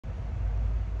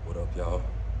up, y'all?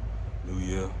 New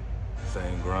year,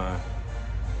 same grind.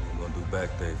 We're gonna do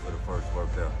back day for the first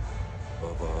workout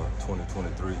of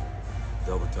 2023.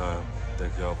 Double time.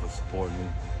 Thank y'all for supporting me.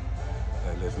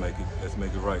 Hey, let's make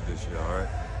it right this year, all right?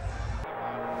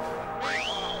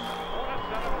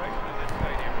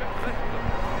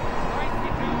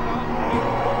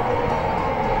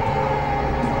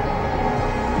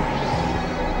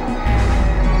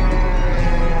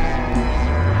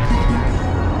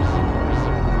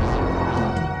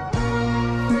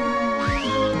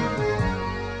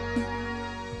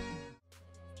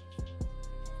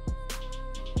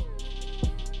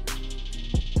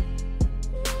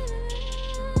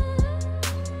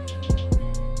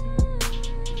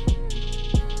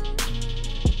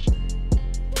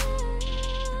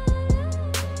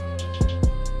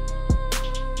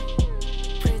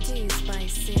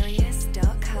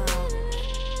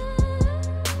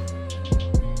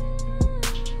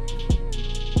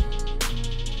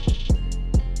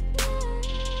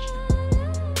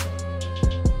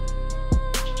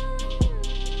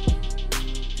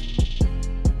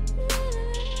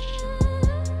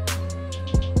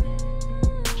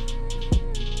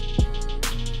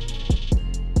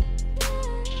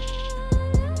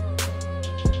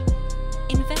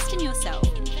 Yourself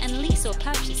and lease or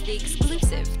purchase the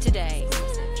exclusive today.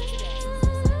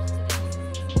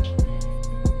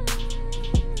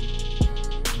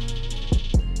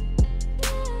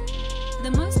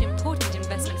 The most important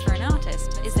investment for an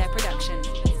artist is their production.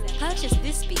 Purchase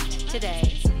this beat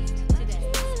today.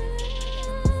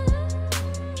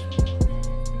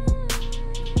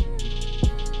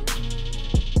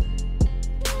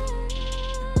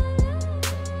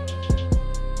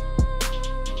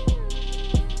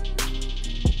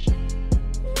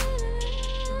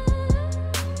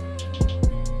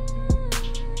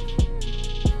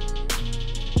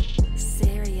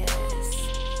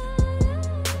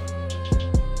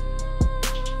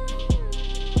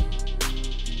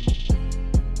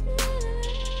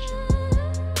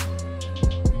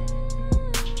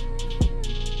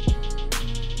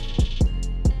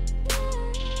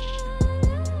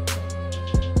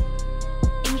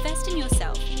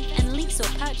 Yourself and lease or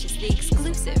purchase the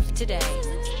exclusive today.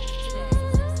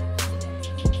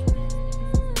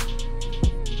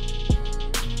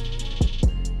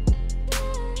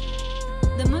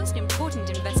 The most important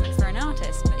investment for an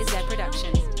artist is their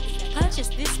production. Purchase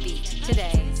this beat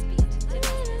today.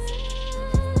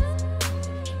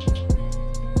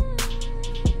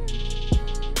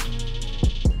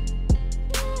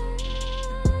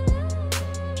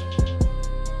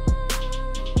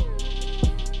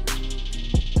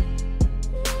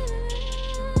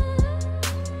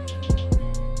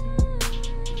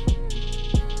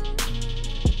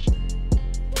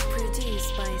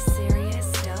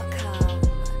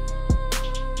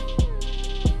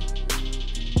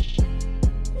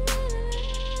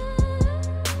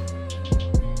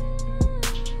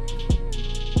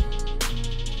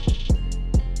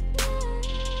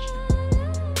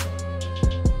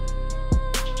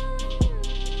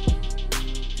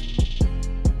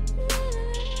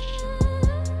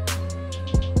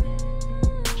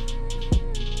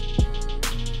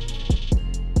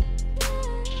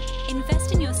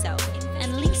 Invest in yourself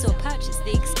and lease or purchase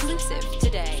the exclusive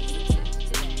today.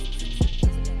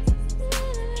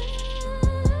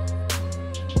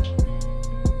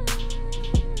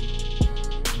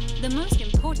 The most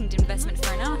important investment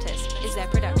for an artist is their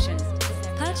production.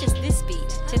 Purchase this beat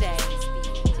today.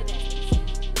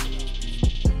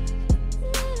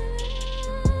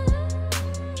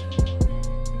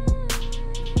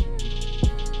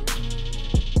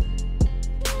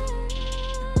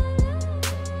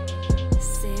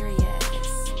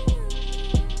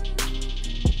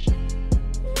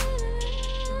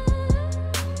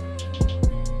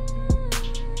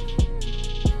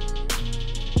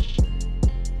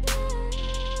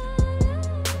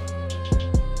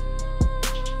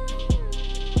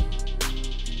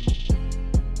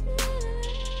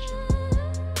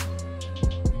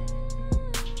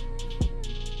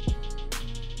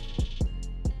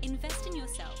 Invest in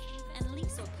yourself and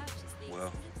lease or purchase the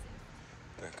Well,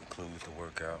 that concludes the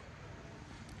workout.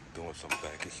 Doing some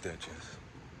back extensions.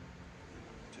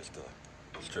 Just to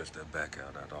stretch that back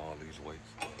out after all these weights.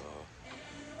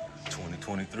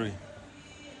 2023.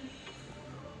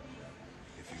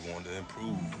 If you want to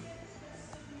improve,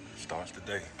 starts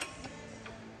today.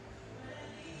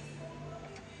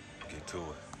 Get to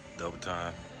it. Double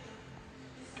time.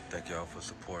 Thank y'all for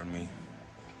supporting me.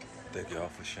 Thank y'all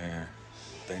for sharing.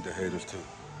 Thank the haters too.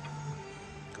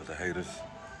 Because the haters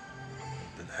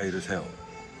help.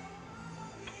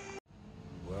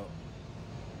 Well,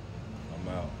 I'm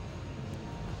out.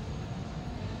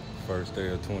 First day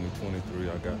of 2023,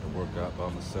 I got to work out by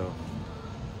myself.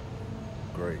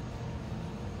 Great.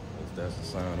 If that's a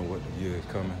sign of what the year is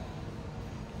coming,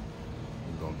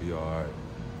 we're gonna be all right.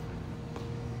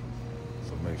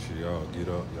 So make sure y'all get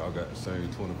up. Y'all got the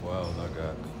same 24 hours I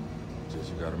got.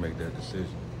 Just you gotta make that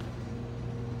decision.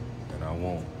 And I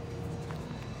want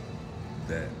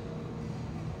that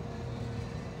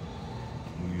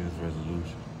New Year's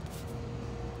resolution.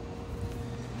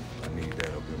 I need that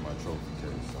up in my trophy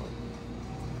case. So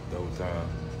double time,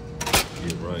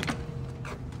 get right,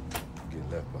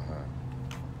 get left behind.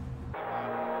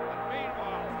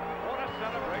 Meanwhile, what a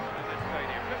celebration in this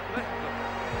stadium. Just listen to them.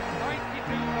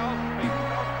 92,000 people.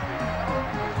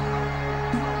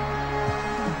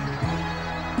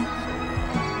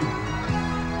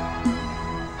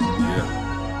 Yeah,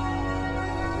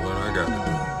 what I got to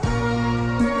do.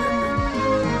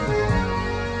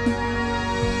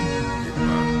 Get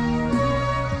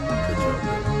my picture up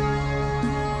there.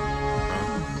 Huh?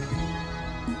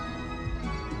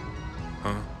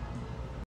 Huh?